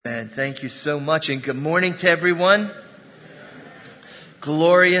And thank you so much, and good morning to everyone.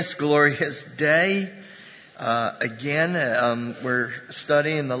 Glorious, glorious day. We're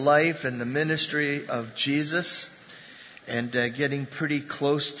studying the life and the ministry of Jesus, and getting pretty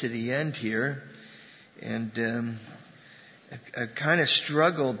close to the end here. And I kind of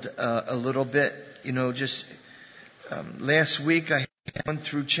struggled a little bit, last week I went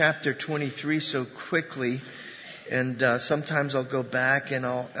through chapter 23 so quickly. And sometimes I'll go back and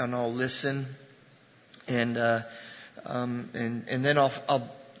I'll listen, and then I'll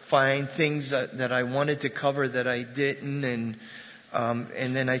find things that I wanted to cover that I didn't, and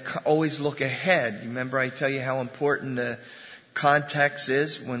then I always look ahead. Remember, I tell you how important the context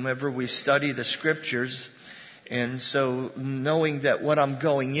is whenever we study the scriptures, and so knowing that what I'm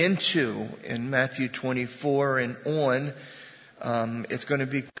going into in Matthew 24 and on, it's going to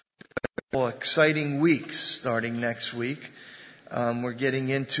be exciting weeks starting next week. We're getting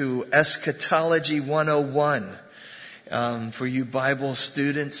into Eschatology 101 for you Bible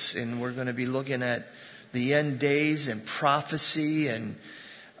students, and we're going to be looking at the end days and prophecy, and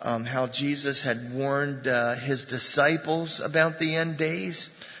how Jesus had warned his disciples about the end days.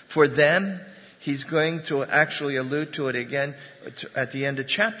 For them, he's going to actually allude to it again at the end of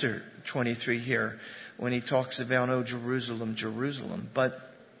chapter 23 here when he talks about, "Oh, Jerusalem, Jerusalem." But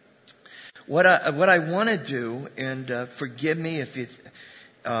what I want to do, and forgive me if it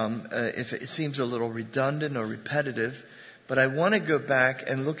seems a little redundant or repetitive, but I want to go back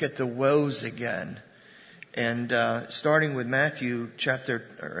and look at the woes again, and starting with Matthew chapter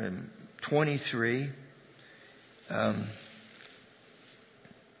 23.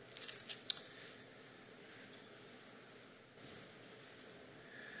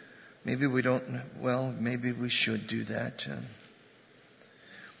 Maybe we should do that.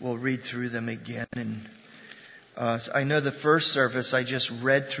 We'll read through them again. And I know the first service I just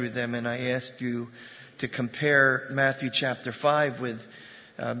read through them, and I asked you to compare Matthew chapter 5 with,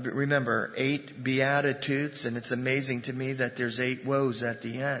 remember, 8 Beatitudes, and it's amazing to me that there's 8 woes at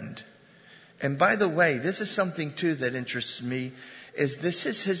the end. And by the way, this is something too that interests me, is this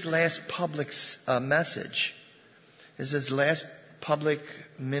is his last public message. This is his last public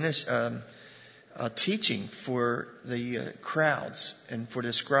teaching for the crowds and for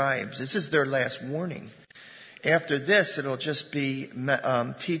the scribes. This is their last warning. After this, it'll just be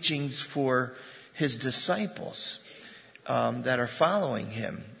teachings for his disciples that are following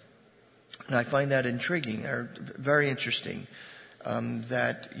him. And I find that intriguing, or very interesting,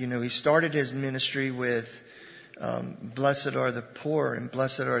 that, he started his ministry with blessed are the poor, and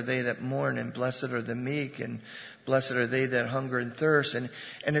blessed are they that mourn, and blessed are the meek, and blessed are they that hunger and thirst. And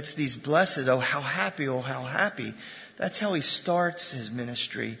it's these blessed, oh how happy. That's how he starts his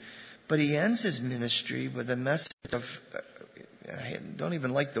ministry. But he ends his ministry with a message of, I don't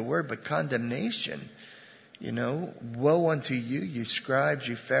even like the word, but condemnation. Woe unto you, you scribes,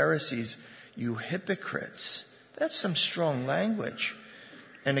 you Pharisees, you hypocrites. That's some strong language.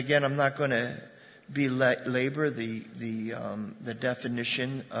 And again, I'm not going to belabor the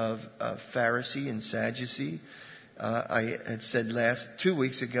definition of Pharisee and Sadducee. I had said 2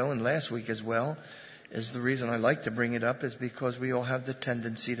 weeks ago and last week as well, is the reason I like to bring it up is because we all have the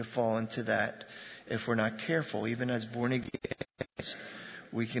tendency to fall into that if we're not careful. Even as born again,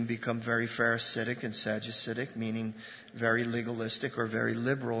 we can become very Pharisaic and Sadduceic, meaning very legalistic or very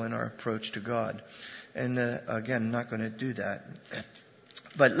liberal in our approach to God. And again, I'm not going to do that.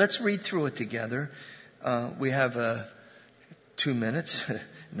 But let's read through it together. We have 2 minutes.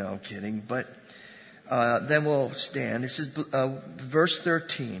 No, I'm kidding. But then we'll stand. This is verse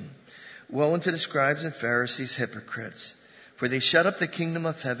 13. Woe unto the scribes and Pharisees, hypocrites, for they shut up the kingdom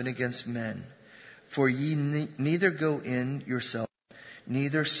of heaven against men. For ye neither go in yourself,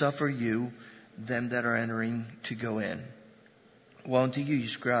 neither suffer you them that are entering to go in. Woe unto you,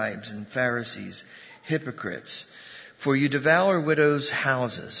 scribes and Pharisees, hypocrites, for you devour widows'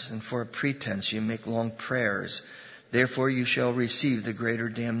 houses, and for a pretense you make long prayers. Therefore you shall receive the greater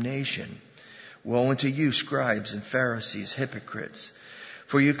damnation. Woe unto you, scribes and Pharisees, hypocrites,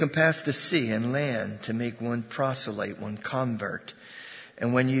 for you compass the sea and land to make one proselyte, one convert.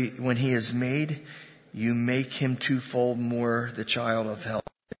 And when he is made, you make him twofold more the child of hell.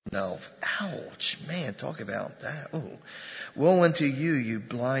 Ouch, man, talk about that. Oh. Woe unto you, you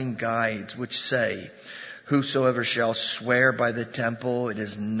blind guides, which say, whosoever shall swear by the temple, it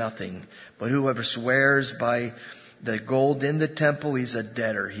is nothing. But whoever swears by the gold in the temple, he's a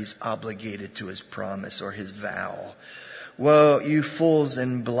debtor. He's obligated to his promise or his vow. Woe, you fools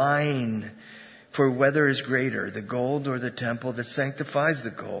and blind, for whether is greater, the gold or the temple that sanctifies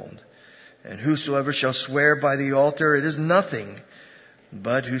the gold? And whosoever shall swear by the altar, it is nothing.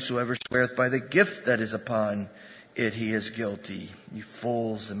 But whosoever sweareth by the gift that is upon it, he is guilty. You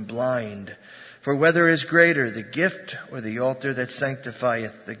fools and blind. For whether is greater, the gift or the altar that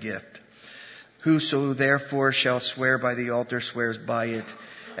sanctifieth the gift? Whoso therefore shall swear by the altar swears by it,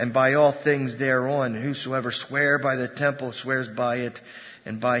 and by all things thereon. Whosoever swear by the temple swears by it,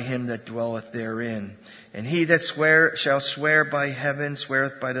 and by him that dwelleth therein. And he that shall swear by heaven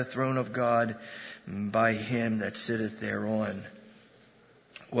sweareth by the throne of God, and by him that sitteth thereon.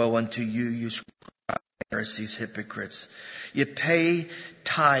 Woe unto you, you Pharisees, hypocrites! You pay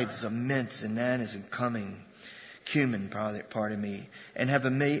tithes of mints and anise and cumin, pardon me, and have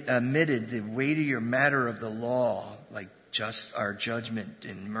omitted the weightier matter of the law, like our judgment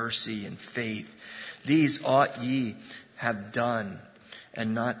and mercy and faith. These ought ye have done,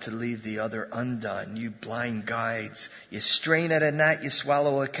 and not to leave the other undone. You blind guides, you strain at a gnat, you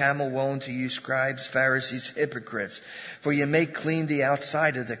swallow a camel. Woe unto you, scribes, Pharisees, hypocrites! For you make clean the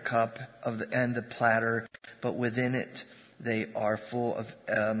outside of the cup and the platter, but within it they are full of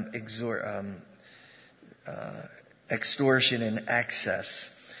extortion and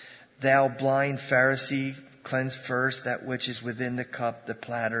excess. Thou blind Pharisee, cleanse first that which is within the cup, the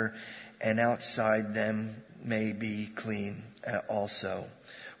platter, and outside them may be clean also.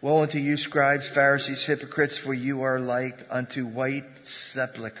 Woe unto you, scribes, Pharisees, hypocrites! For you are like unto white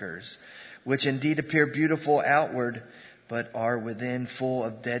sepulchres, which indeed appear beautiful outward, but are within full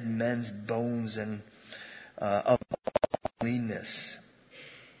of dead men's bones and of uncleanness.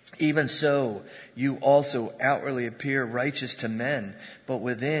 Even so, you also outwardly appear righteous to men, but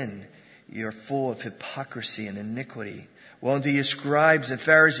within you're full of hypocrisy and iniquity. Woe unto you, scribes and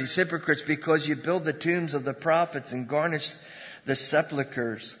Pharisees, hypocrites! Because you build the tombs of the prophets and garnish the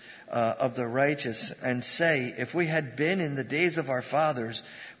sepulchres of the righteous, and say, if we had been in the days of our fathers,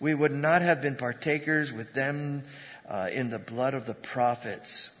 we would not have been partakers with them in the blood of the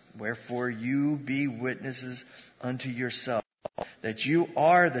prophets. Wherefore you be witnesses unto yourself, that you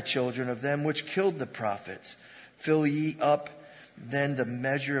are the children of them which killed the prophets. Fill ye up then the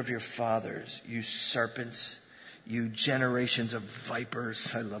measure of your fathers, you serpents, you generations of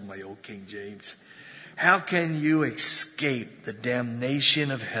vipers. I love my old King James. How can you escape the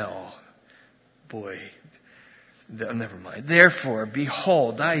damnation of hell? Boy, never mind. Therefore,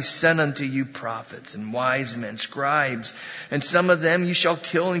 behold, I send unto you prophets and wise men, scribes, and some of them you shall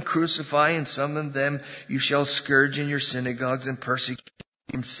kill and crucify, and some of them you shall scourge in your synagogues and persecute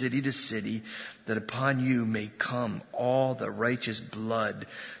from city to city, that upon you may come all the righteous blood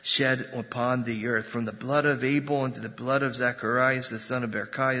shed upon the earth, from the blood of Abel unto the blood of Zacharias, the son of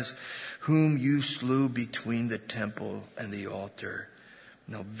Barachias, whom you slew between the temple and the altar.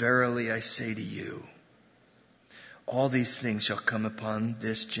 Now verily I say to you, all these things shall come upon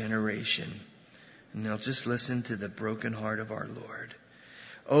this generation. And now just listen to the broken heart of our Lord.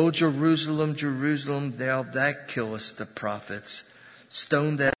 O Jerusalem, Jerusalem, thou that killest the prophets,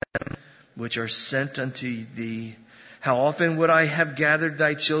 stone them which are sent unto thee. How often would I have gathered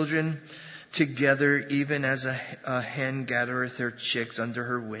thy children together, even as a hen gathereth her chicks under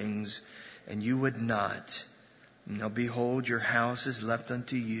her wings, and you would not. Now behold, your house is left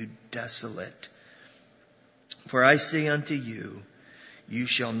unto you desolate. For I say unto you, you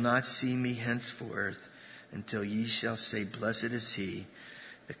shall not see me henceforth, until ye shall say, blessed is he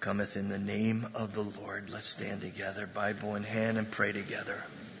that cometh in the name of the Lord. Let's stand together, Bible in hand, and pray together.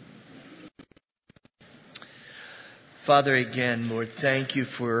 Father, again, Lord, thank you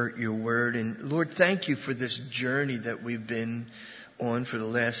for your word. And Lord, thank you for this journey that we've been on for the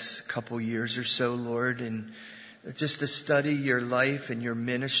last couple years or so, Lord. And just to study your life and your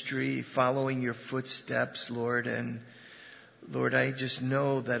ministry, following your footsteps, Lord. And Lord, I just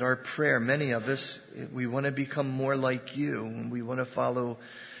know that our prayer, many of us, we want to become more like you. And we want to follow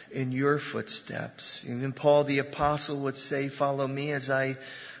in your footsteps. Even Paul the apostle would say, follow me as I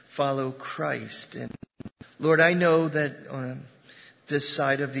follow Christ. And Lord, I know that on this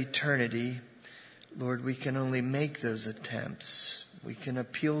side of eternity, Lord, we can only make those attempts. We can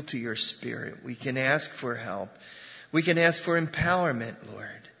appeal to your Spirit. We can ask for help. We can ask for empowerment,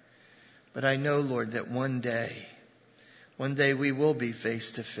 Lord. But I know, Lord, that one day we will be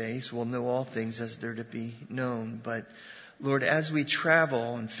face to face. We'll know all things as they're to be known. But Lord, as we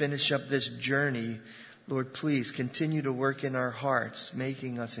travel and finish up this journey, Lord, please continue to work in our hearts,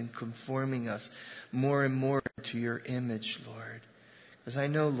 making us and conforming us more and more to your image, Lord. Because I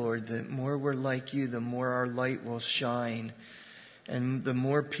know, Lord, the more we're like you, the more our light will shine. And the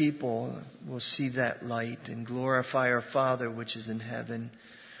more people will see that light and glorify our Father which is in heaven.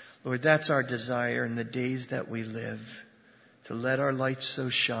 Lord, that's our desire in the days that we live, to let our light so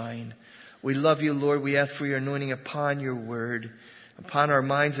shine. We love you, Lord. We ask for your anointing upon your word. upon our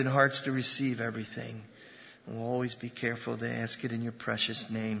minds and hearts to receive everything. And we'll always be careful to ask it in your precious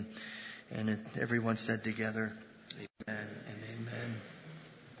name. And everyone said together, amen and amen.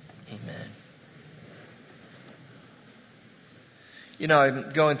 Amen. You know,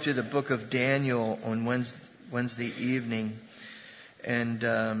 I'm going through the book of Daniel on Wednesday evening. And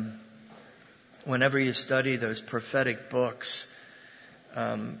whenever you study those prophetic books,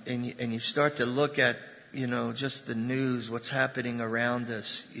 and you start to look at, you know, just the news, what's happening around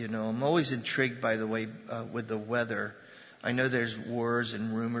us, you know, I'm always intrigued, by the way, with the weather. I know there's wars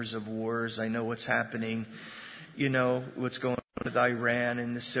and rumors of wars. I know what's happening, you know, what's going on with Iran,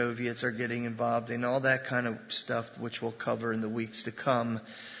 and the Soviets are getting involved in all that kind of stuff, which we'll cover in the weeks to come.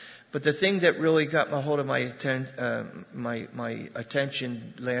 But the thing that really got a hold of my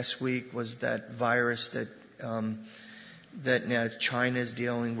attention last week was that virus that now China is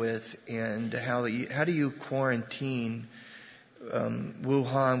dealing with, and how do you quarantine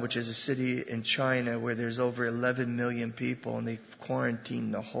Wuhan, which is a city in China where there's over 11 million people, and they've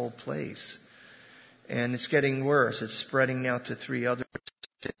quarantined the whole place. And it's getting worse. It's spreading now to 3 other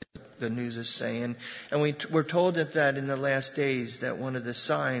cities, the news is saying. And we're told that in the last days that one of the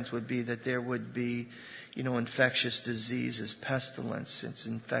signs would be that there would be, you know, infectious diseases, pestilence. It's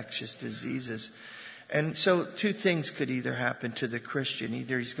infectious diseases. And so 2 things could either happen to the Christian.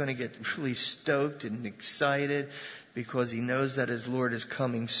 Either he's going to get really stoked and excited because he knows that his Lord is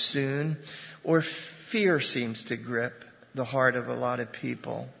coming soon, or fear seems to grip the heart of a lot of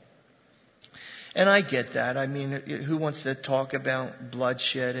people. And I get that. I mean, who wants to talk about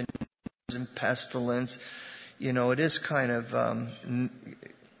bloodshed and pestilence? You know, it is kind of,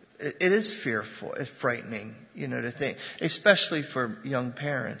 it is fearful, it's frightening, you know, to think, especially for young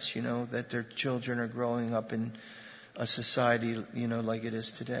parents, you know, that their children are growing up in a society, you know, like it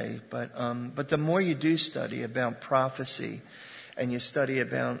is today. But the more you do study about prophecy, and you study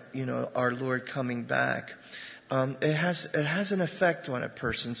about, you know, our Lord coming back, it has an effect on a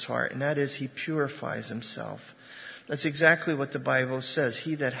person's heart, and that is he purifies himself. That's exactly what the Bible says.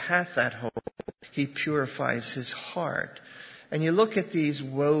 He that hath that hope, he purifies his heart. And you look at these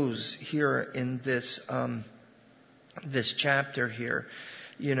woes here in this this chapter here,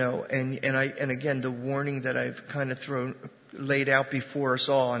 you know, and again the warning that I've kind of laid out before us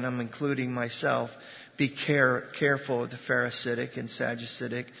all, and I'm including myself. Be careful of the Pharisaic and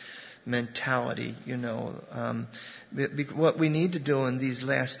Sadduceic mentality, you know. What we need to do in these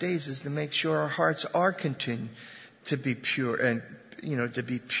last days is to make sure our hearts are continuing to be pure, and, you know, to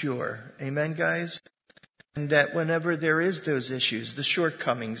be pure. Amen, guys? And that whenever there is those issues, the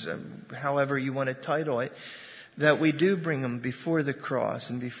shortcomings, however you want to title it, that we do bring them before the cross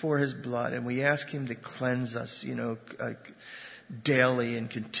and before his blood, and we ask him to cleanse us, you know, daily and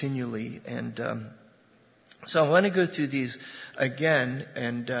continually. And so I want to go through these again,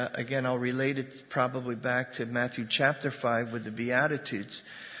 and again I'll relate it probably back to Matthew chapter 5 with the Beatitudes.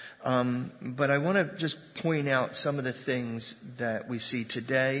 But I want to just point out some of the things that we see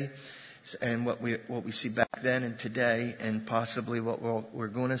today, and what we see back then and today, and possibly what we're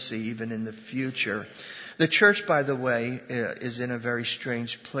going to see even in the future. The church, by the way, is in a very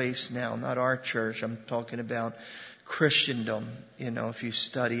strange place now. Not our church. I'm talking about Christendom. You know, if you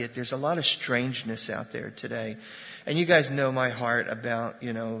study it, there's a lot of strangeness out there today. And you guys know my heart about,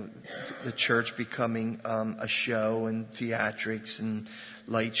 you know, the church becoming a show and theatrics and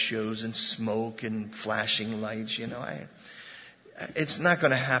light shows and smoke and flashing lights. You know, it's not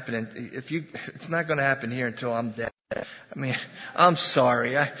going to happen. It's not going to happen here until I'm dead. I mean, I'm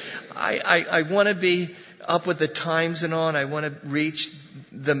sorry. I want to be up with the times and all, and I want to reach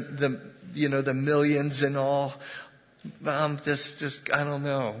the you know, the millions and all. Just I don't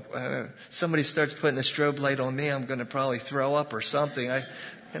know. Somebody starts putting a strobe light on me, I'm going to probably throw up or something.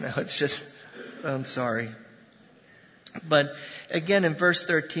 It's just, I'm sorry. But again, in verse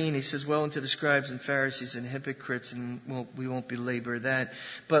 13, he says, "Woe unto the scribes and Pharisees and hypocrites," and we won't belabor that.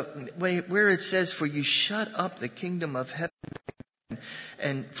 But where it says, "For you shut up the kingdom of heaven,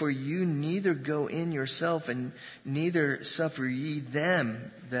 and for you neither go in yourself, and neither suffer ye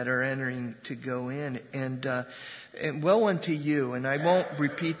them that are entering to go in." And woe unto you, and I won't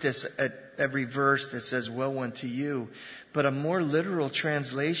repeat this at every verse that says woe unto you, but a more literal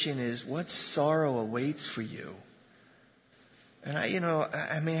translation is, what sorrow awaits for you. And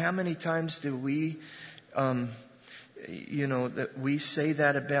I mean, how many times do we, that we say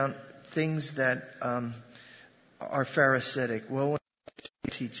that about things that are Pharisaic? Woe unto you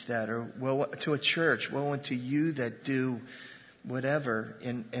that teach that, or woe to a church, woe unto you that do whatever.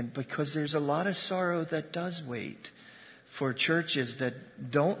 And because there's a lot of sorrow that does wait for churches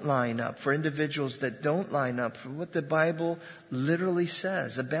that don't line up, for individuals that don't line up, for what the Bible literally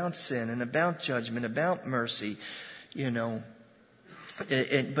says about sin and about judgment, about mercy,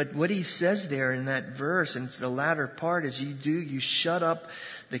 But what he says there in that verse, and it's the latter part, is you shut up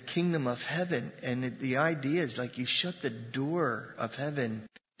the kingdom of heaven. And the idea is like you shut the door of heaven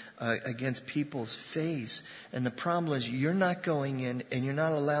against people's face. And the problem is you're not going in and you're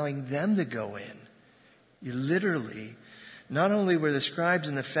not allowing them to go in. You literally, not only were the scribes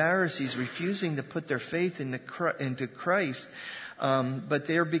and the Pharisees refusing to put their faith into Christ, but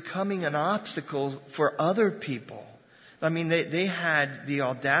they're becoming an obstacle for other people. I mean, they had the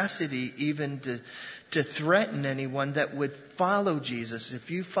audacity even to threaten anyone that would follow Jesus. If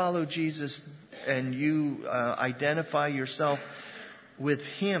you follow Jesus and you identify yourself with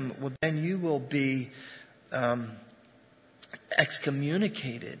him, well, then you will be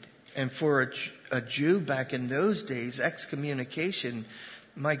excommunicated. And for a Jew back in those days, excommunication,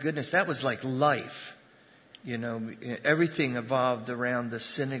 my goodness, that was like life. Everything evolved around the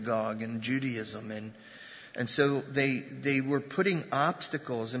synagogue and Judaism, and so they were putting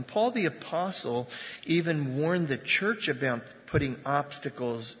obstacles. And Paul the Apostle even warned the church about putting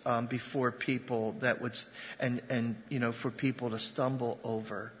obstacles before people that would, and for people to stumble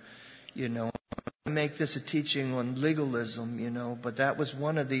over. I make this a teaching on legalism, but that was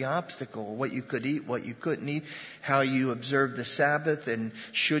one of the obstacles. What you could eat, what you couldn't eat, how you observe the Sabbath, and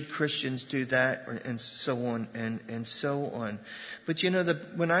should Christians do that, and so on, and so on. But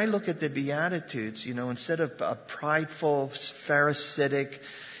when I look at the Beatitudes, instead of a prideful, Pharisaic,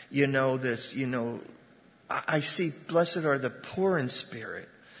 I see blessed are the poor in spirit.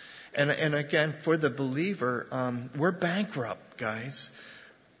 And again, for the believer, we're bankrupt, guys.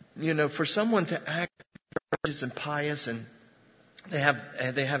 For someone to act religious and pious and they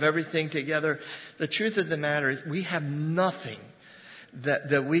have everything together, the truth of the matter is we have nothing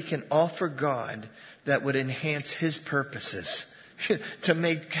that we can offer God that would enhance his purposes to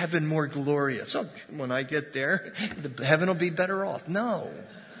make heaven more glorious. So when I get there, heaven will be better off. No.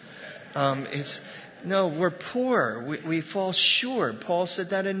 We're poor. We fall short. Paul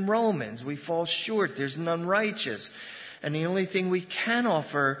said that in Romans. We fall short. There's none righteous. And the only thing we can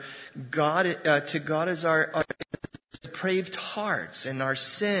offer to God is our depraved hearts and our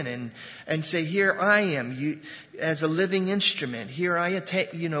sin, and say, here I am, as a living instrument. Here I am,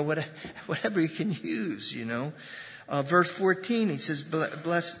 whatever you can use, Verse 14, he says,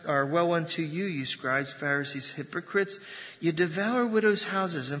 blessed are woe unto you, you scribes, Pharisees, hypocrites. You devour widows'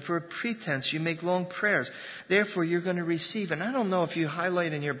 houses, and for a pretense you make long prayers. Therefore you're going to receive. And I don't know if you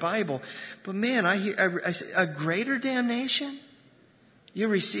highlight in your Bible, but man, I say, a greater damnation? You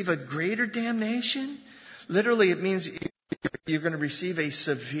receive a greater damnation? Literally, it means you're going to receive a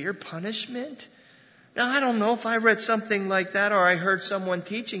severe punishment. Now, I don't know if I read something like that or I heard someone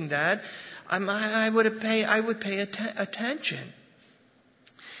teaching that. I would pay attention.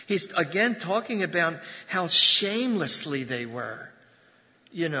 He's again talking about how shamelessly they were.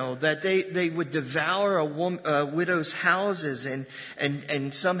 That they would devour a widow's houses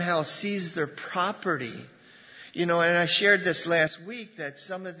and somehow seize their property. And I shared this last week that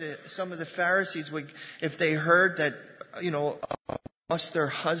some of the Pharisees would, if they heard that, lost their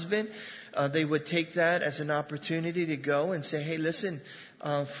husband, they would take that as an opportunity to go and say, hey, listen,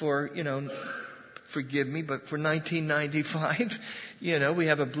 forgive me, but for 1995, we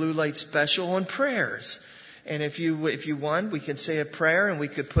have a blue light special on prayers. And if you want, we can say a prayer and we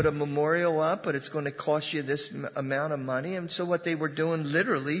could put a memorial up, but it's going to cost you this amount of money. And so what they were doing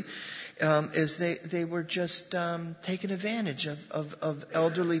literally is they were just taking advantage of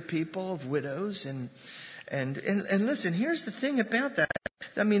elderly people, of widows, and listen, here's the thing about that.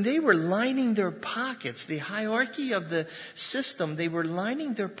 I mean, they were lining their pockets. The hierarchy of the system, they were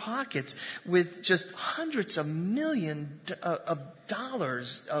lining their pockets with just hundreds of millions of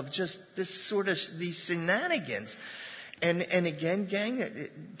dollars of just these shenanigans. And again, gang,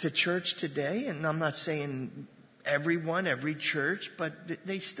 to church today, and I'm not saying every church, but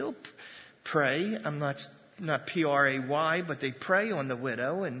they still pray. I'm not P-R-A-Y, but they pray on the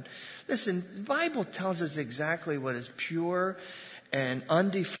widow. And listen, the Bible tells us exactly what is pure and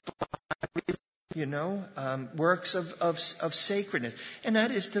undefiled, works of sacredness. And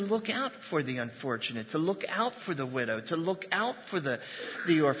that is to look out for the unfortunate, to look out for the widow, to look out for the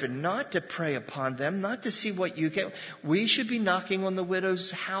orphan, not to prey upon them, not to see what you can. We should be knocking on the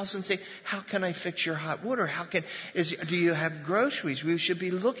widow's house and say, how can I fix your hot water? Do you have groceries? We should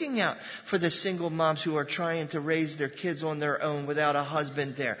be looking out for the single moms who are trying to raise their kids on their own without a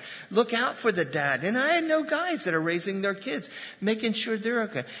husband there. Look out for the dad. And I know guys that are raising their kids, making sure they're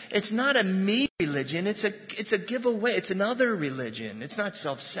okay. It's not a me religion, it's a giveaway. It's another religion. It's not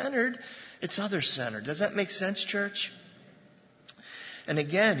self-centered. It's other-centered. Does that make sense, church? And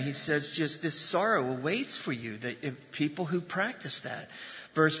again, he says just this sorrow awaits for you, that people who practice that.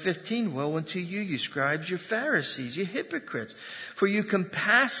 Verse 15, woe unto you, you scribes, you Pharisees, you hypocrites. For you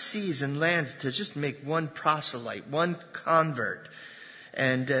compass seas and lands to just make one proselyte, one convert.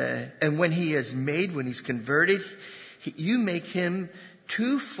 And when he is made, when he's converted, you make him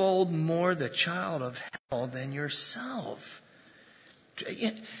twofold more the child of hell than yourself.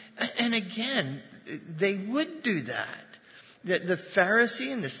 And again, they would do that. The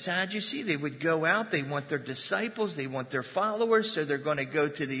Pharisee and the Sadducee, they would go out. They want their disciples. They want their followers. So they're going to go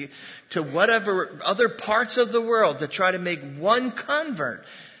to whatever other parts of the world to try to make one convert.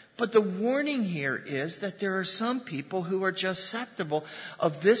 But the warning here is that there are some people who are just susceptible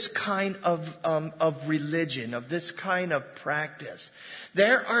of this kind of religion, of this kind of practice.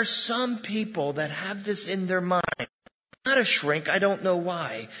 There are some people that have this in their mind. Not a shrink, I don't know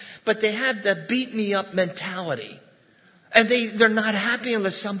why, but they have the beat me up mentality. And they're not happy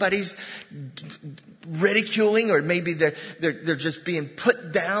unless somebody's ridiculing, or maybe they're just being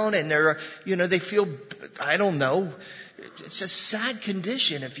put down, and they feel, I don't know. It's a sad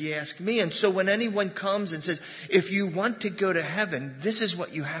condition, if you ask me. And so when anyone comes and says, if you want to go to heaven, this is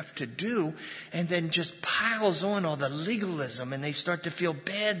what you have to do, and then just piles on all the legalism, and they start to feel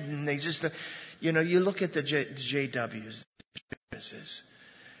bad, and they just, you look at the JWs.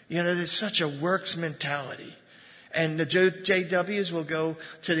 There's such a works mentality. And the JWs will go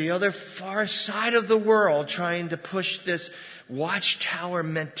to the other far side of the world trying to push this watchtower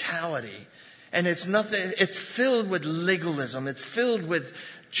mentality. And it's filled with legalism. It's filled with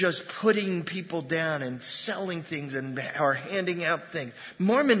just putting people down and selling things or handing out things.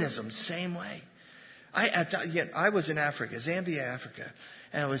 Mormonism, same way. I was in Africa, Zambia, Africa,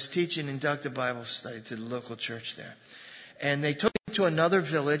 and I was teaching inductive Bible study to the local church there. And they took me to another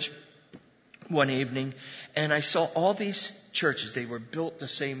village one evening, and I saw all these churches. They were built the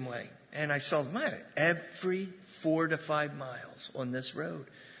same way. And I saw them every 4 to 5 miles on this road.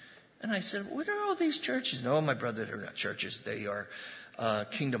 And I said, what are all these churches? No, my brother, they're not churches. They are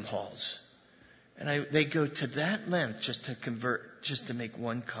kingdom halls. And they go to that length just to convert, just to make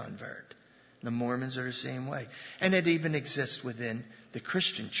one convert. The Mormons are the same way. And it even exists within the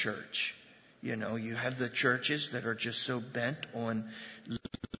Christian church. You have the churches that are just so bent on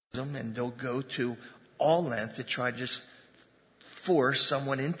legalism, and they'll go to all length to try to just force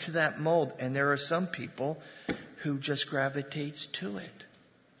someone into that mold. And there are some people who just gravitates to it.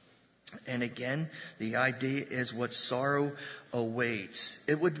 And again, the idea is what sorrow awaits.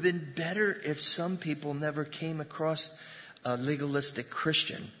 It would have been better if some people never came across a legalistic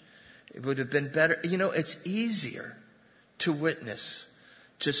Christian. It would have been better. It's easier to witness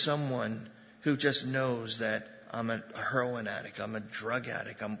to someone who just knows that I'm a heroin addict, I'm a drug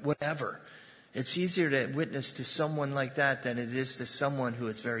addict, I'm whatever. It's easier to witness to someone like that than it is to someone who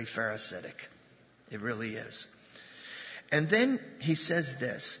is very Pharisaic. It really is. And then he says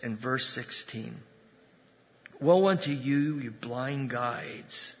this in verse 16. Woe unto you, you blind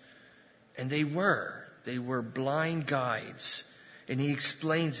guides. And they were blind guides. And he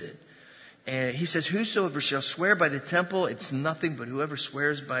explains it. And he says, whosoever shall swear by the temple, it's nothing but whoever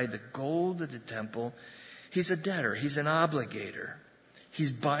swears by the gold of the temple, he's a debtor, he's an obligator.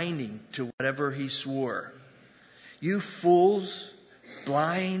 He's binding to whatever he swore. You fools,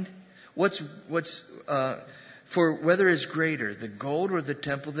 blind, for whether is greater, the gold or the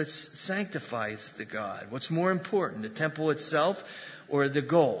temple that sanctifies the God? What's more important, the temple itself or the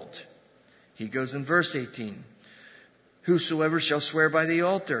gold? He goes in verse 18. Whosoever shall swear by the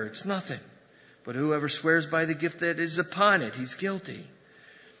altar, it's nothing. But whoever swears by the gift that is upon it, he's guilty.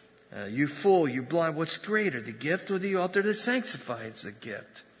 You fool, you blind, what's greater, the gift or the altar that sanctifies the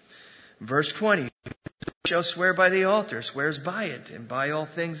gift? Verse 20. Whosoever shall swear by the altar, swears by it, and by all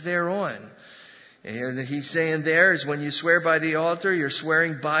things thereon. And he's saying there is when you swear by the altar, you're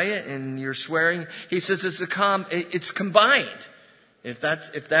swearing by it, and you're swearing. He says it's combined. If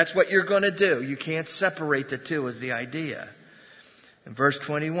that's what you're going to do, you can't separate the two, is the idea. In verse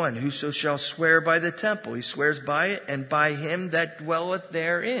 21, whoso shall swear by the temple, he swears by it and by him that dwelleth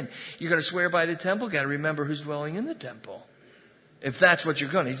therein. You're going to swear by the temple, got to remember who's dwelling in the temple. If that's what you're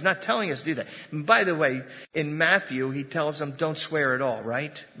going to. He's not telling us to do that. And by the way, in Matthew, he tells them don't swear at all,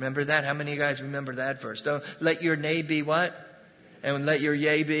 right? Remember that? How many of you guys remember that verse? Don't let your nay be what? And let your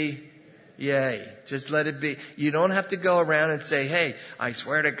yea be yea. Just let it be. You don't have to go around and say, hey, I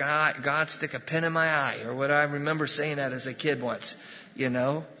swear to God, stick a pin in my eye. Or what I remember saying that as a kid once, You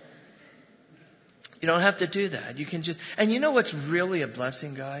don't have to do that. You can just, and you know what's really a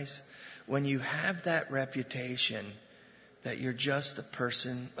blessing, guys? when you have that reputation that you're just a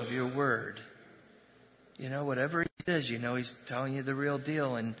person of your word. Whatever he says, he's telling you the real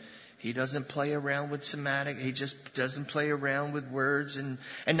deal, and he doesn't play around with semantic. He just doesn't play around with words, and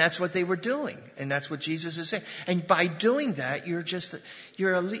that's what they were doing, and that's what Jesus is saying. And by doing that, you're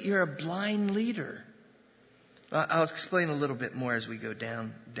a blind leader. I'll explain a little bit more as we go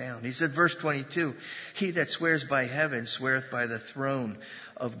down. He said, verse 22, he that swears by heaven sweareth by the throne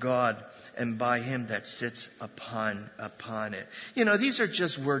of God and by him that sits upon it. These are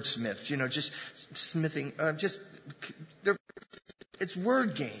just wordsmiths, just smithing, it's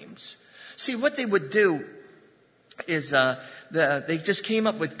word games. See, what they would do is they just came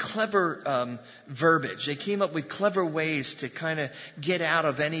up with clever verbiage. They came up with clever ways to kind of get out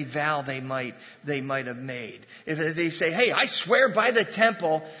of any vow they might have made. If they say, "Hey, I swear by the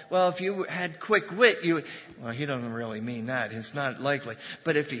temple," well, if you had quick wit, he doesn't really mean that. It's not likely.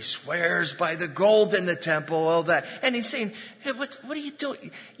 But if he swears by the gold in the temple, all that, and he's saying, "Hey, what are you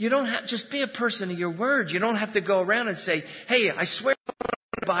doing? You don't have just be a person of your word. You don't have to go around and say, 'Hey, I swear by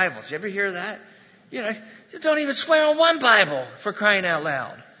the Bibles.'" You ever hear that? You don't even swear on one Bible, for crying out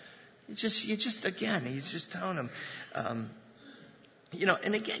loud. He's just telling them,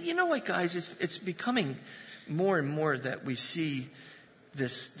 and again, you know what, guys, it's becoming more and more that we see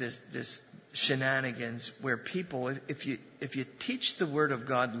this shenanigans where people, if you teach the Word of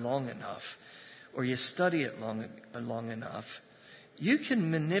God long enough, or you study it long enough, you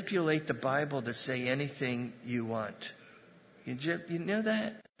can manipulate the Bible to say anything you want. You know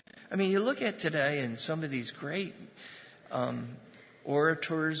that? I mean, you look at today and some of these great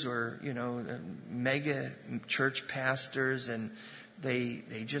orators or, mega church pastors, and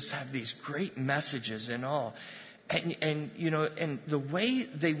they just have these great messages and all. And the way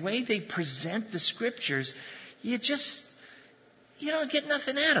they present the scriptures, you don't get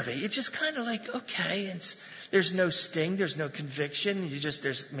nothing out of it. You're just kind of like, okay, there's no sting, there's no conviction.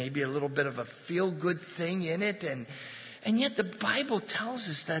 There's maybe a little bit of a feel-good thing in it, and yet the Bible tells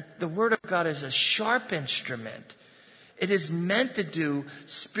us that the Word of God is a sharp instrument. It is meant to do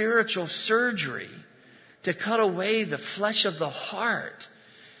spiritual surgery, to cut away the flesh of the heart.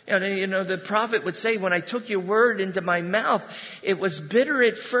 The prophet would say, when I took your word into my mouth, it was bitter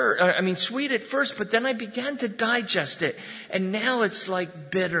at first, sweet at first, but then I began to digest it. And now it's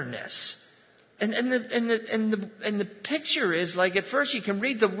like bitterness. And the picture is like, at first you can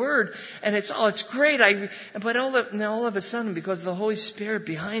read the word and it's great. But all of a sudden, because of the Holy Spirit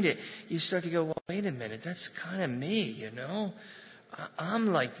behind it, you start to go, well, wait a minute, that's kind of me,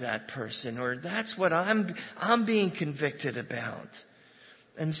 I'm like that person, or that's what I'm being convicted about.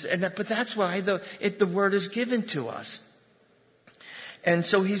 But that's why the word is given to us. And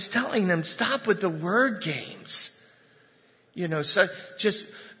so he's telling them, stop with the word games. So just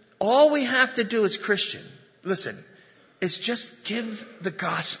all we have to do as Christian, listen, is just give the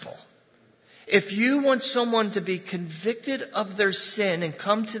gospel. If you want someone to be convicted of their sin and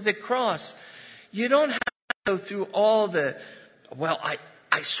come to the cross, you don't have to go through all I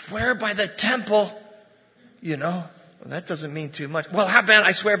swear by the temple, Well, that doesn't mean too much. Well, how about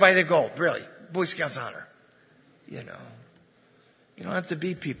I swear by the gold? Really? Boy Scouts honor. You don't have to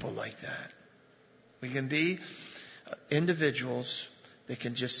be people like that. We can be individuals that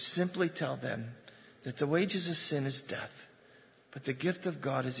can just simply tell them that the wages of sin is death, but the gift of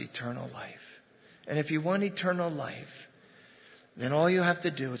God is eternal life. And if you want eternal life, then all you have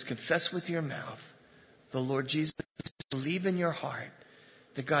to do is confess with your mouth the Lord Jesus, believe in your heart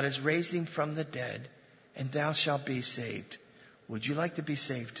that God has raised him from the dead, and thou shalt be saved. Would you like to be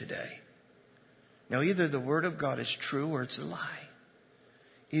saved today? Now, either the word of God is true or it's a lie.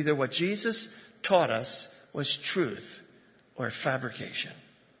 Either what Jesus taught us was truth or fabrication.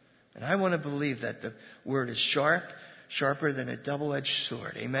 And I want to believe that the word is sharper than a double-edged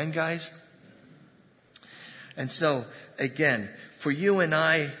sword. Amen, guys? And so, again, for you and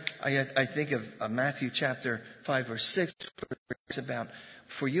I think of Matthew chapter 5 or 6, where it's about,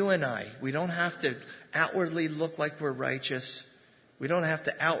 for you and I, we don't have to outwardly look like we're righteous. We don't have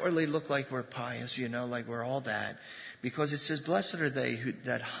to outwardly look like we're pious, like we're all that. Because it says, blessed are they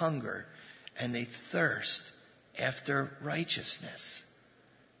that hunger and they thirst after righteousness.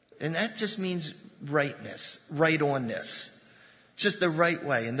 And that just means rightness, right-onness. Just the right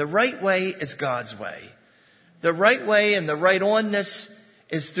way. And the right way is God's way. The right way and the right-onness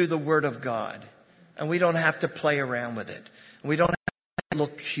is through the Word of God. And we don't have to play around with it. We don't have to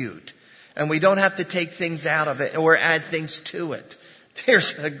look cute. And we don't have to take things out of it or add things to it.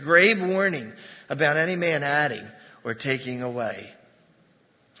 There's a grave warning about any man adding or taking away.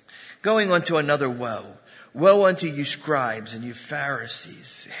 Going on to another woe. Woe unto you scribes and you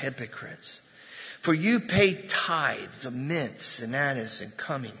Pharisees, hypocrites! For you pay tithes of mints and anise and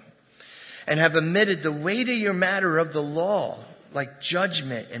cumin, and have omitted the weightier matter of the law, like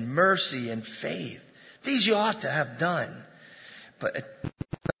judgment and mercy and faith. These you ought to have done, but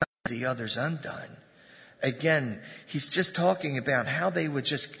the others undone. Again, he's just talking about how they would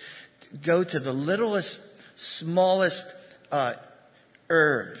just go to the littlest, smallest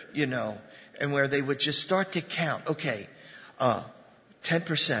herb, and where they would just start to count. Okay,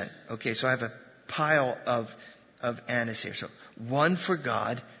 10%. Okay, so I have a pile of anise here. So 1 for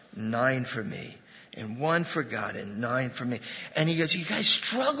God, 9 for me. And 1 for God and 9 for me. And he goes, you guys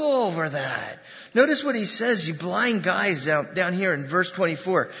struggle over that. Notice what he says, you blind guys down here in verse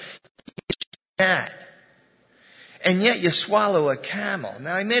 24. That. And yet you swallow a camel.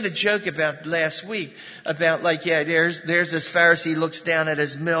 Now I made a joke about last week about there's this Pharisee looks down at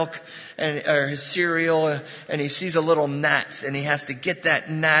his milk or his cereal and he sees a little gnat and he has to get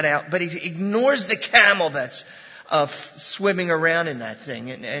that gnat out, but he ignores the camel that's swimming around in that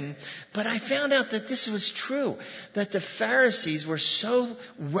thing. But I found out that this was true, that the Pharisees were so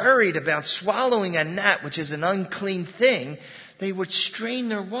worried about swallowing a gnat, which is an unclean thing, they would strain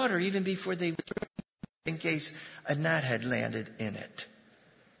their water even before they would drink, in case a gnat had landed in it.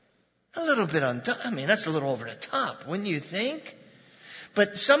 A little bit that's a little over the top, wouldn't you think?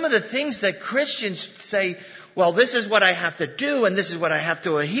 But some of the things that Christians say, well, this is what I have to do and this is what I have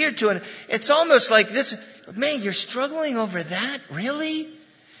to adhere to. And it's almost like this, man, you're struggling over that? Really?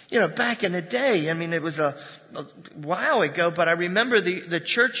 Back in the day, it was a while ago, but I remember the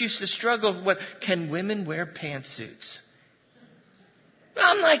church used to struggle with, can women wear pantsuits?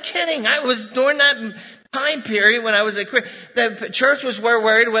 I'm not kidding. I was during that time period when I was the church was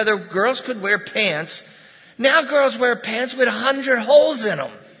worried whether girls could wear pants. Now girls wear pants with 100 holes in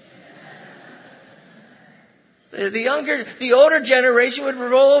them. The older generation would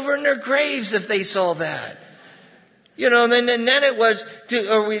roll over in their graves if they saw that. And then it was,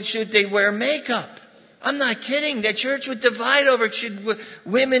 should they wear makeup? I'm not kidding. The church would divide over, should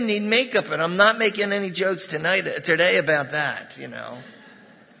women need makeup? And I'm not making any jokes today about that,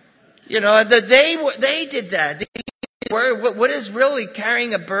 They did that. What is really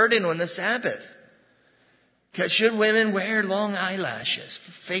carrying a burden on the Sabbath? Should women wear long eyelashes,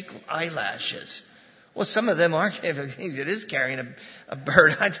 fake eyelashes? Well, some of them are. It is carrying a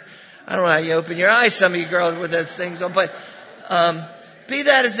burden. I don't know how you open your eyes, some of you girls, with those things on. But be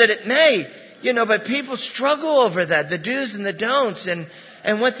that as it may, but people struggle over that, the do's and the don'ts, and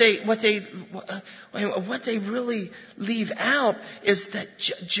what they really leave out is that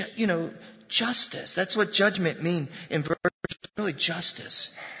justice. That's what judgment means in verse. Really,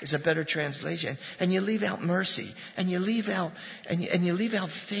 justice is a better translation. And you leave out mercy, and you leave out and you leave out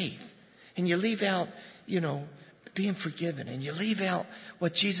faith, and you leave out being forgiven, and you leave out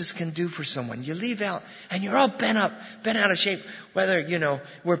what Jesus can do for someone. You leave out, and you're all bent out of shape. Whether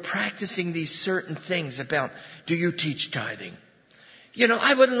we're practicing these certain things about, do you teach tithing?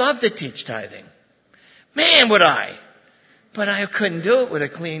 I would love to teach tithing. Man, would I. But I couldn't do it with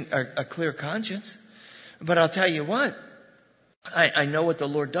a clear conscience. But I'll tell you what, I know what the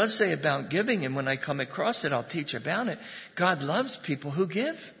Lord does say about giving, and when I come across it, I'll teach about it. God loves people who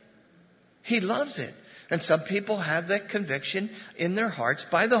give. He loves it. And some people have that conviction in their hearts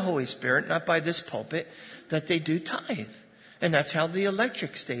by the Holy Spirit, not by this pulpit, that they do tithe. And that's how the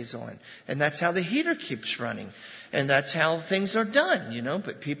electric stays on. And that's how the heater keeps running. And that's how things are done,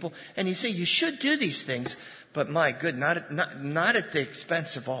 But people, and you say, you should do these things, but my good, not at the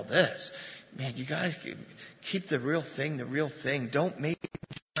expense of all this. Man, you gotta keep the real thing the real thing. Don't make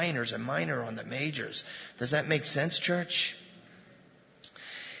minors a minor on the majors. Does that make sense, church?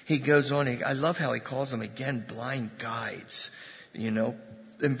 He goes on, I love how he calls them again blind guides,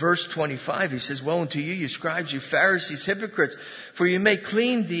 In verse 25, he says, woe unto you, you scribes, you Pharisees, hypocrites, for you may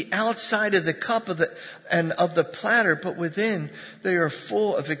clean the outside of the cup of the platter, but within they are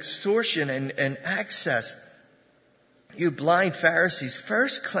full of extortion and excess. You blind Pharisees,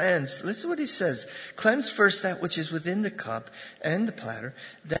 first cleanse, listen to what he says, cleanse first that which is within the cup and the platter,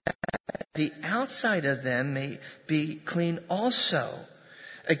 that the outside of them may be clean also.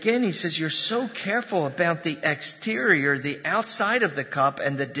 Again, he says, you're so careful about the exterior, the outside of the cup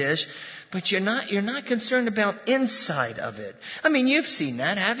and the dish, but you're not concerned about inside of it. You've seen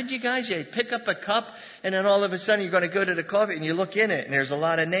that, haven't you guys? You pick up a cup and then all of a sudden you're going to go to the coffee and you look in it and there's a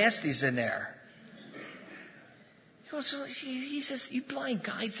lot of nasties in there. So he says, you blind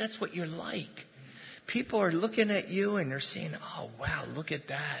guides, that's what you're like. People are looking at you and they're saying, oh wow, look at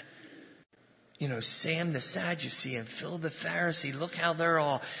that. Sam the Sadducee and Phil the Pharisee. Look how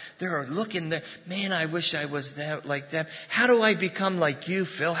they're looking there. Man, I wish I was like them. How do I become like you,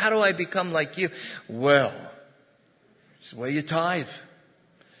 Phil? How do I become like you? Well, it's the way you tithe.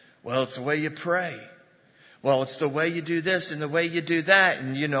 Well, it's the way you pray. Well, it's the way you do this and the way you do that.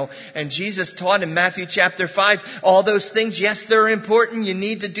 And Jesus taught in Matthew chapter 5, all those things, yes, they're important. You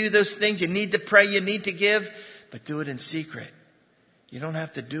need to do those things. You need to pray. You need to give, but do it in secret. You don't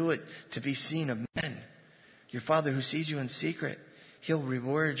have to do it to be seen of men. Your Father who sees you in secret, He'll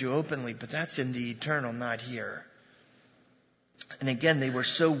reward you openly, but that's in the eternal, not here. And again, they were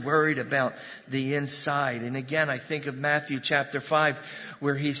so worried about the inside. And again, I think of Matthew chapter 5,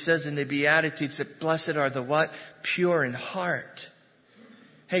 where He says in the Beatitudes that blessed are the what? Pure in heart.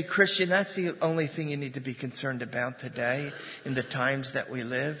 Hey, Christian, that's the only thing you need to be concerned about today in the times that we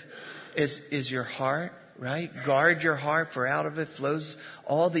live, is your heart. Right? Guard your heart, for out of it flows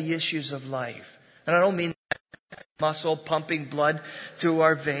all the issues of life. And I don't mean muscle pumping blood through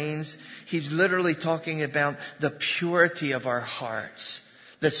our veins. He's literally talking about the purity of our hearts.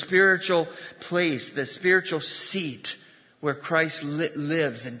 The spiritual place, the spiritual seat where Christ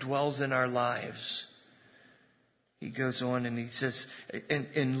lives and dwells in our lives. He goes on and he says,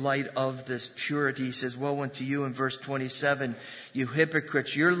 in light of this purity, he says, woe unto you in verse 27, you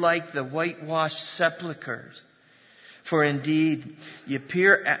hypocrites, you're like the whitewashed sepulchres. For indeed, you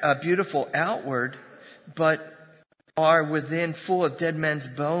appear beautiful outward, but are within full of dead men's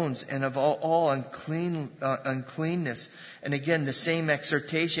bones and of all uncleanness. And again, the same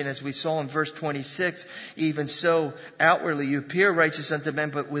exhortation as we saw in verse 26, even so outwardly you appear righteous unto men,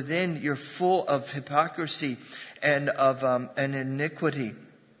 but within you're full of hypocrisy and of an iniquity.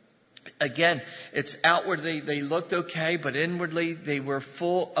 Again, it's outwardly they looked okay, but inwardly they were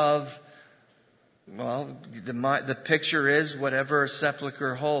full of, well, the picture is whatever a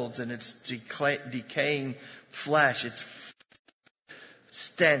sepulcher holds, and it's decaying flesh. It's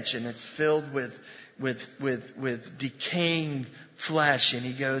stench, and it's filled with decaying flesh. And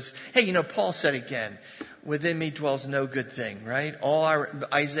he goes, hey, Paul said again, within me dwells no good thing, right?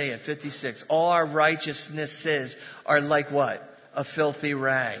 Isaiah 56, all our righteousnesses are like what? A filthy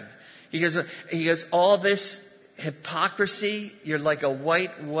rag. He goes, all this hypocrisy, you're like a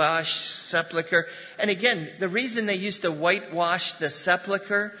whitewashed sepulcher. And again, the reason they used to whitewash the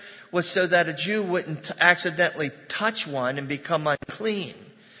sepulcher was so that a Jew wouldn't accidentally touch one and become unclean.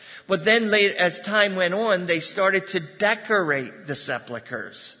 But then as time went on, they started to decorate the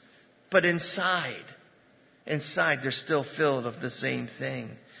sepulchers. But inside they're still filled of the same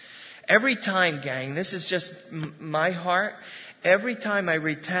thing. Every time, gang, this is just my heart. Every time I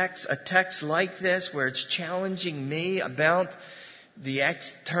read a text like this where it's challenging me about the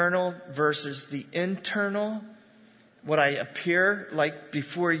external versus the internal, what I appear like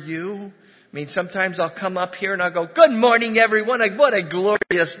before you. I mean, sometimes I'll come up here and I'll go, good morning, everyone. What a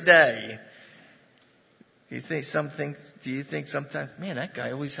glorious day. Do you think sometimes, man, that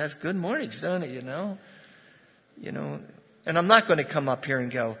guy always has good mornings, don't he, and I'm not going to come up here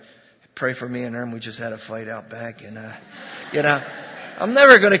and go, pray for me and Erm. We just had a fight out back. And, I'm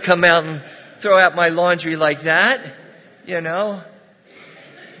never going to come out and throw out my laundry like that,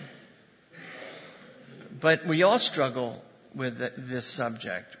 But we all struggle with this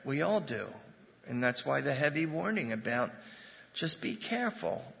subject. We all do. And that's why the heavy warning about just be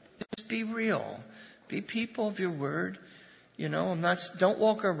careful. Just be real. Be people of your word. Don't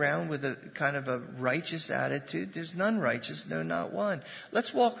walk around with a kind of a righteous attitude. There's none righteous, no, not one.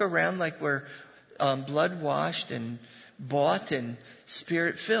 Let's walk around like we're blood washed and bought and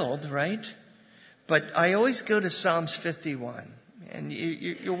spirit filled, right? But I always go to Psalms 51. And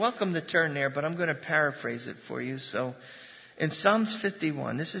you're welcome to turn there, but I'm going to paraphrase it for you. So in Psalms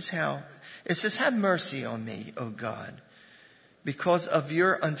 51, this is how it says, have mercy on me, O God, because of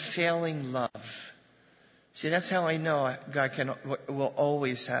your unfailing love. See, that's how I know God will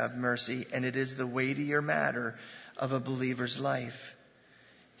always have mercy, and it is the weightier matter of a believer's life.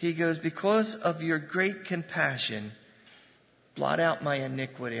 He goes, because of your great compassion, blot out my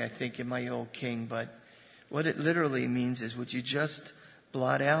iniquity, I think in my old king, but what it literally means is, would you just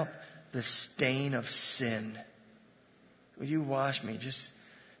blot out the stain of sin? Will you wash me? Just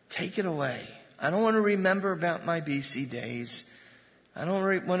take it away. I don't want to remember about my BC days. I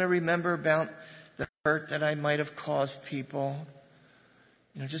don't want to remember about the hurt that I might have caused people.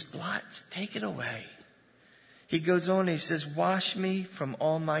 Just take it away. He goes on, he says, wash me from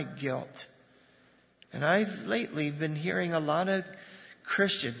all my guilt. And I've lately been hearing a lot of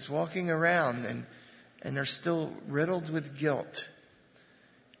Christians walking around and they're still riddled with guilt,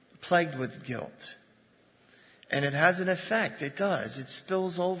 plagued with guilt. And it has an effect. It does. It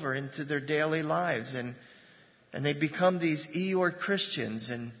spills over into their daily lives. And they become these Eeyore Christians.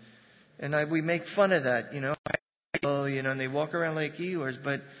 And we make fun of that, and they walk around like Eeyores.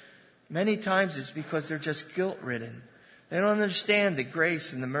 But many times it's because they're just guilt-ridden. They don't understand the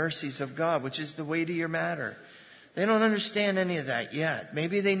grace and the mercies of God, which is the weightier matter. They don't understand any of that yet.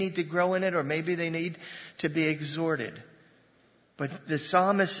 Maybe they need to grow in it, or maybe they need to be exhorted. But the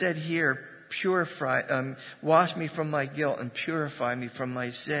psalmist said here, wash me from my guilt and purify me from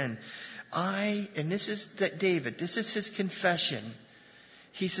my sin. And this is David, this is his confession.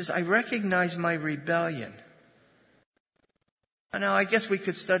 He says, I recognize my rebellion. Now, I guess we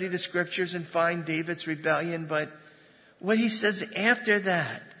could study the scriptures and find David's rebellion, but what he says after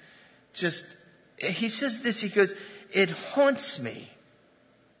that, he says this, he goes, it haunts me.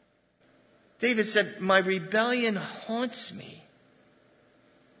 David said, my rebellion haunts me.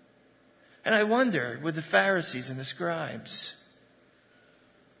 And I wonder, with the Pharisees and the scribes,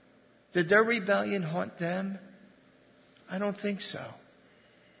 did their rebellion haunt them? I don't think so.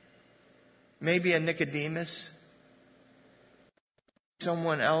 Maybe a Nicodemus,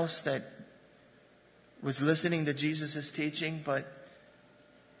 someone else that was listening to Jesus' teaching, but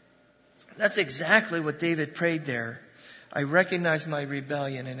that's exactly what David prayed there. I recognize my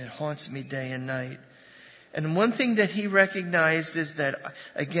rebellion and it haunts me day and night. And one thing that he recognized is that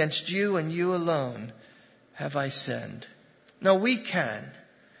against you and you alone have I sinned. Now we can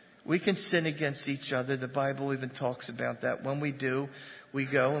sin against each other. The Bible even talks about that. When we do, we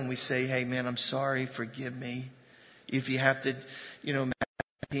go and we say, hey man, I'm sorry, forgive me. If you have to,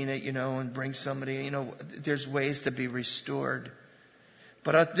 and bring somebody, there's ways to be restored.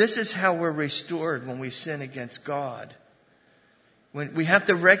 But this is how we're restored when we sin against God. When we have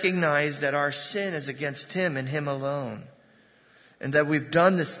to recognize that our sin is against Him and Him alone. And that we've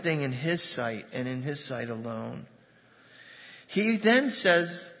done this thing in His sight and in His sight alone. He then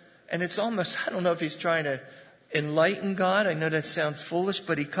says, and it's almost, I don't know if he's trying to enlighten God. I know that sounds foolish,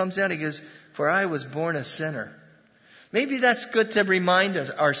 but he comes out and he goes, for I was born a sinner. Maybe that's good to remind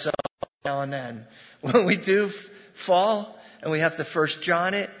ourselves now and then. When we do fall and we have to 1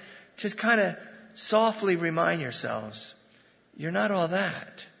 John it, just kind of softly remind yourselves, you're not all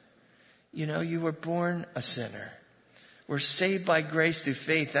that. You were born a sinner. We're saved by grace through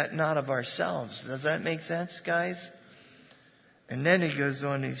faith, that not of ourselves. Does that make sense, guys? And then he goes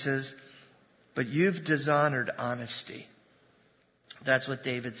on, he says, but you've dishonored honesty. That's what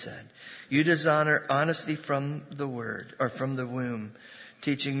David said. You dishonor honesty from the word, or from the womb,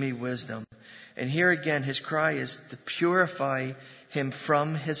 teaching me wisdom. And here again, his cry is to purify him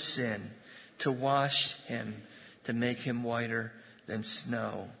from his sin, to wash him, to make him whiter than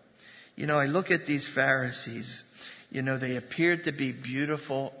snow. I look at these Pharisees. They appeared to be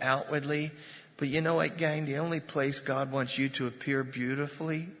beautiful outwardly. But you know what, gang? The only place God wants you to appear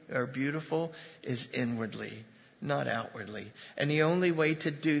beautiful is inwardly, not outwardly. And the only way to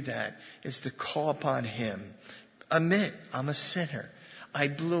do that is to call upon Him. Admit, I'm a sinner. I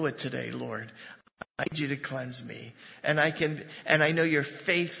blew it today, Lord. I need you to cleanse me. And I know you're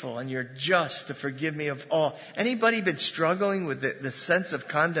faithful and you're just to forgive me of all. Anybody been struggling with the sense of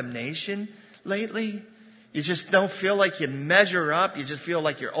condemnation lately? You just don't feel like you measure up. You just feel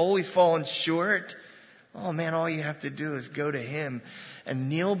like you're always falling short. Oh man, all you have to do is go to Him and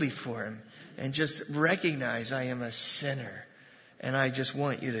kneel before Him and just recognize I am a sinner. And I just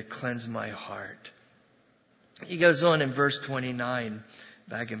want you to cleanse my heart. He goes on in verse 29,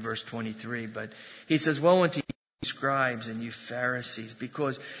 back in verse 23, but he says, woe unto you, scribes and you Pharisees,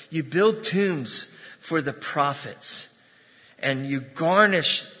 because you build tombs for the prophets. And you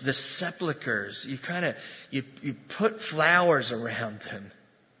garnish the sepulchres. You put flowers around them.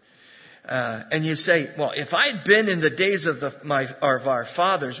 And you say, well, if I'd been in the days of our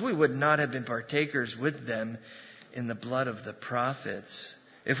fathers, we would not have been partakers with them in the blood of the prophets.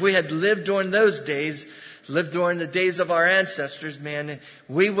 If we had lived during those days, lived during the days of our ancestors, man,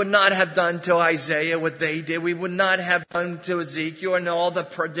 we would not have done to Isaiah what they did. We would not have done to Ezekiel and all the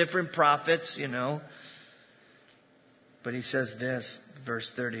different prophets, But he says this,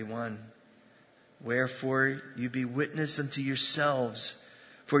 verse 31, wherefore you be witness unto yourselves,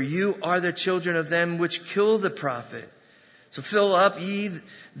 for you are the children of them which kill the prophet. So fill up ye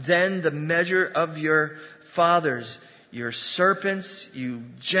then the measure of your fathers, your serpents, you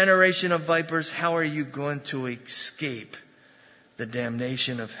generation of vipers. How are you going to escape the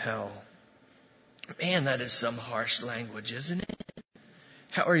damnation of hell? Man, that is some harsh language, isn't it?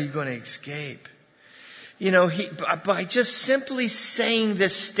 How are you going to escape? By just simply saying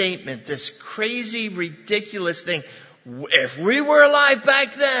this statement, this crazy, ridiculous thing, if we were alive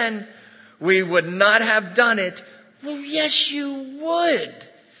back then, We would not have done it. Well, yes, you would.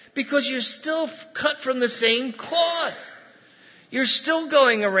 Because you're still cut from the same cloth. You're still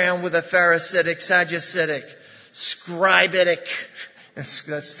going around with a Pharisaic, Sadduceic, scribitic.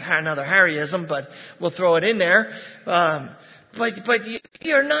 That's another Harryism, but we'll throw it in there. But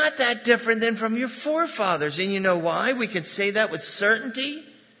you're not that different than from your forefathers. And you know why? We can say that with certainty.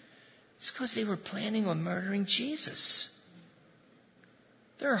 It's because they were planning on murdering Jesus.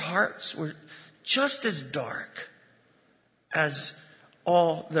 Their hearts were just as dark as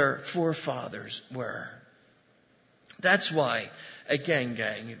all their forefathers were. That's why, again,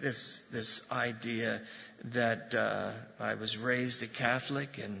 gang, this idea that I was raised a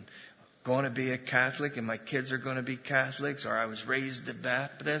Catholic and going to be a Catholic and my kids are going to be Catholics, or I was raised a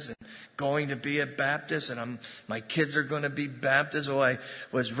Baptist and going to be a Baptist and my kids are going to be Baptist, or I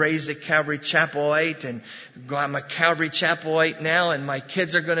was raised a Calvary Chapelite and I'm a Calvary Chapelite now and my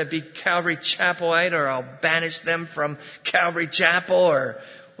kids are going to be Calvary Chapelite, or I'll banish them from Calvary Chapel, or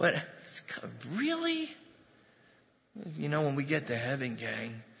what? Really? You know, when we get to heaven,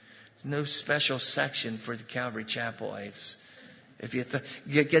 gang, there's no special section for the Calvary Chapelites. If you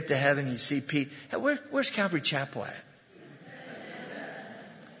get to heaven, you see Pete. Hey, where's Calvary Chapel at?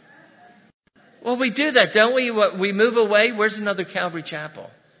 Well, we do that, don't we? We move away. Where's another Calvary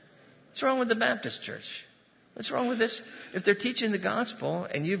Chapel? What's wrong with the Baptist church? What's wrong with this? If they're teaching the gospel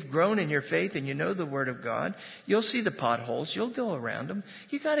and you've grown in your faith and you know the word of God, you'll see the potholes. You'll go around them.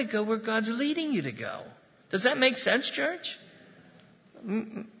 You got to go where God's leading you to go. Does that make sense, church?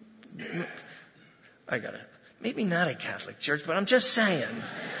 Maybe not a Catholic church, but I'm just saying.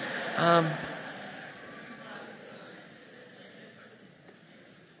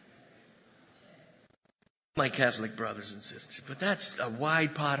 My Catholic brothers and sisters, but that's a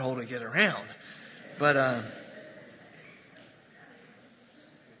wide pothole to get around. But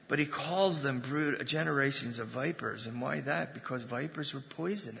he calls them generations of vipers. And why that? Because vipers were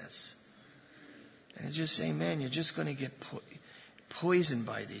poisonous. And he's just saying, man, you're just going to get poisoned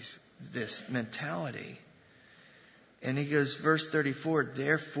by this mentality. And he goes, verse 34,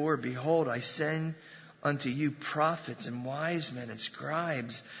 therefore, behold, I send unto you prophets and wise men and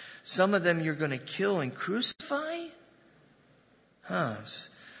scribes. Some of them you're going to kill and crucify?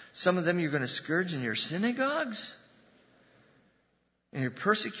 Some of them you're going to scourge in your synagogues? And you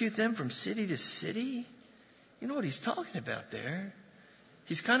persecute them from city to city? You know what he's talking about there?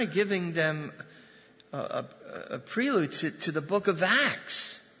 He's kind of giving them a prelude to the book of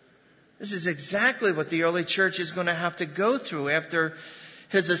Acts. This is exactly what the early church is going to have to go through after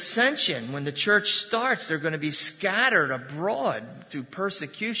his ascension. When the church starts, they're going to be scattered abroad through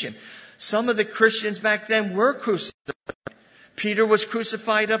persecution. Some of the Christians back then were crucified. Peter was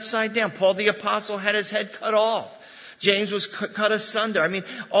crucified upside down. Paul the Apostle had his head cut off. James was cut asunder. I mean,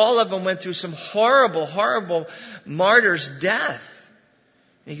 all of them went through some horrible, horrible martyr's death.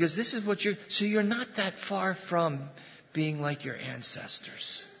 And he goes, this is what so you're not that far from being like your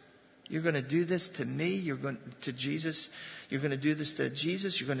ancestors. You're going to do this to me. You're going to Jesus. You're going to do this to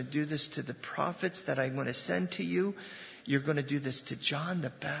Jesus. You're going to do this to the prophets that I'm going to send to you. You're going to do this to John the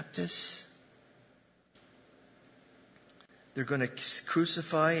Baptist. They're going to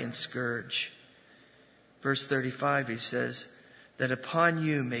crucify and scourge. Verse 35, he says, that upon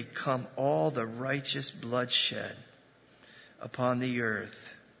you may come all the righteous bloodshed upon the earth.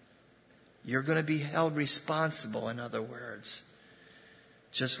 You're going to be held responsible, in other words,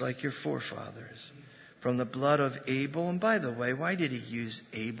 just like your forefathers, from the blood of Abel. And by the way, why did he use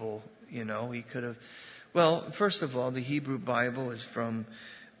Abel? You know, he could have, well, first of all, the Hebrew Bible is from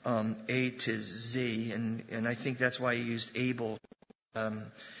A to Z, and I think that's why he used Abel,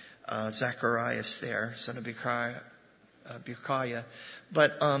 Zacharias there, son of Berechiah.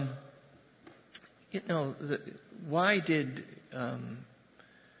 But, you know, why did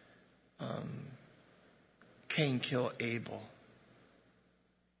Cain kill Abel?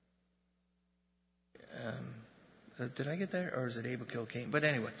 Did I get that? Or is it Abel kill Cain? But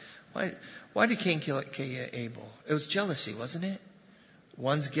anyway, why did Cain kill Abel? It was jealousy, wasn't it?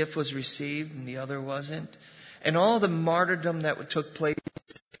 One's gift was received and the other wasn't. And all the martyrdom that took place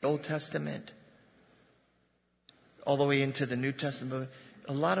in the Old Testament, all the way into the New Testament,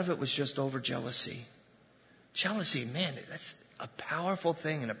 a lot of it was just over jealousy. Jealousy, man, that's a powerful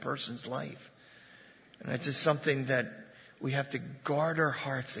thing in a person's life. And it's just something that we have to guard our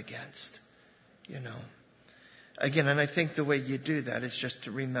hearts against, you know. Again, and I think the way you do that is just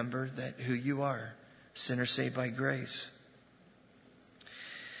to remember that who you are, sinner saved by grace.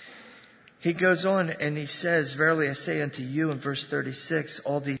 He goes on and he says, verily I say unto you in verse 36,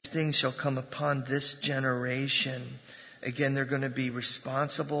 all these things shall come upon this generation. Again, they're going to be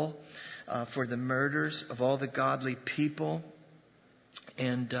responsible. for the murders of all the godly people.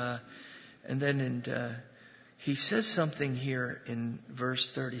 And then he says something here in verse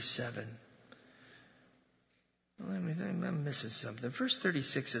 37. I'm missing something. Verse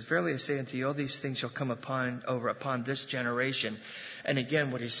 36 says, "Verily I say unto you, all these things shall come upon this generation." And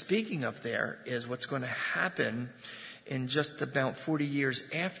again, what he's speaking of there is what's going to happen in just about 40 years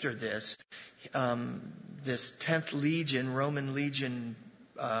after this. This 10th Legion, Roman Legion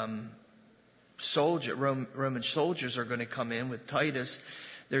Roman soldiers are going to come in with Titus.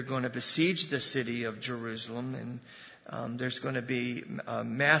 They're going to besiege the city of Jerusalem, and there's going to be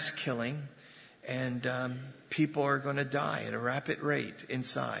mass killing. And people are going to die at a rapid rate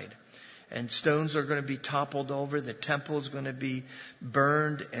inside. And stones are going to be toppled over. The temple is going to be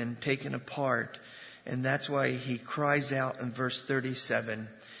burned and taken apart. And that's why he cries out in verse 37,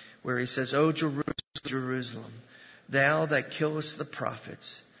 where he says, "O Jerusalem, Jerusalem, thou that killest the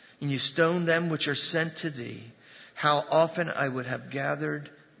prophets, and you stone them which are sent to thee, how often I would have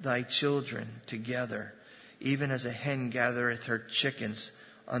gathered thy children together, even as a hen gathereth her chickens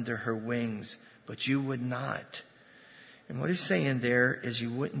under her wings. But you would not." And what he's saying there is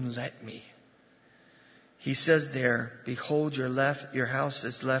you wouldn't let me. He says there, "Behold, your house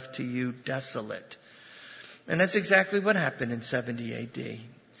is left to you desolate." And that's exactly what happened in 70 AD.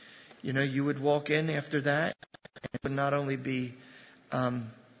 You know, you would walk in after that, and it would not only be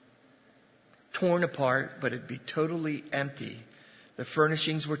torn apart, but it'd be totally empty. The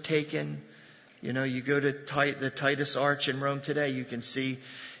furnishings were taken. You know, you go to the Titus Arch in Rome today, you can see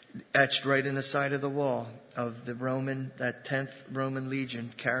etched right in the side of the wall of that 10th Roman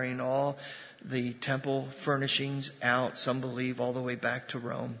Legion carrying all the temple furnishings out, some believe all the way back to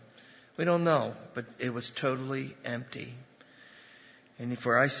Rome. We don't know, but it was totally empty. "And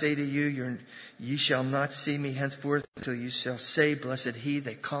for I say to you, ye shall not see me henceforth until you shall say, Blessed he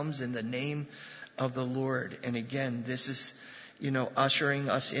that comes in the name of the Lord." And again, this is, ushering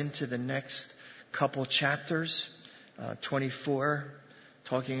us into the next couple chapters, 24,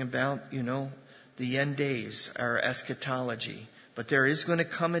 talking about, the end days, our eschatology. But there is going to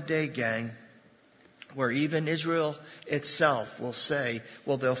come a day, gang, where even Israel itself will say,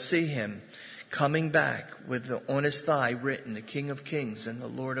 they'll see him coming back with on his thigh written, the King of Kings and the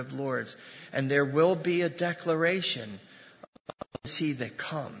Lord of Lords. And there will be a declaration, "Is he that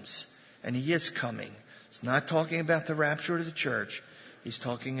comes?" And he is coming. It's not talking about the rapture of the church. He's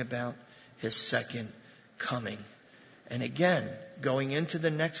talking about his second coming. And again, going into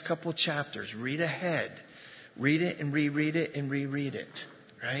the next couple chapters, read ahead. Read it and reread it and reread it,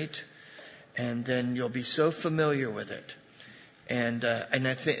 right? And then you'll be so familiar with it. And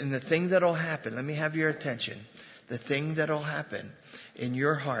the thing that'll happen, let me have your attention. The thing that'll happen in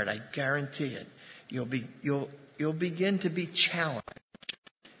your heart, I guarantee it, you'll begin to be challenged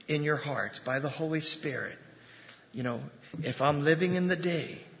in your hearts by the Holy Spirit. If I'm living in the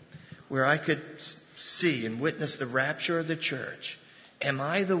day where I could see and witness the rapture of the church, am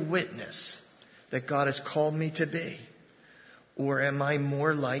I the witness that God has called me to be? Or am I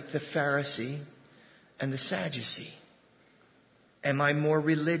more like the Pharisee and the Sadducee? Am I more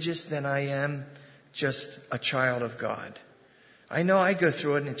religious than I am just a child of God? I know I go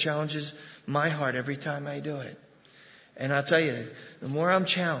through it, and it challenges my heart every time I do it. And I'll tell you, the more I'm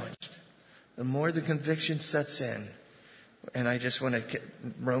challenged, the more the conviction sets in. And I just want to,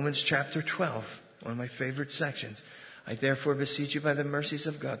 Romans chapter 12, one of my favorite sections. "I therefore beseech you by the mercies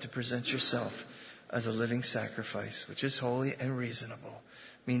of God to present yourself as a living sacrifice, which is holy and reasonable."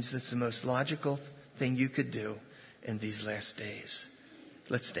 Means it's the most logical thing you could do in these last days.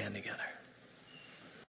 Let's stand together.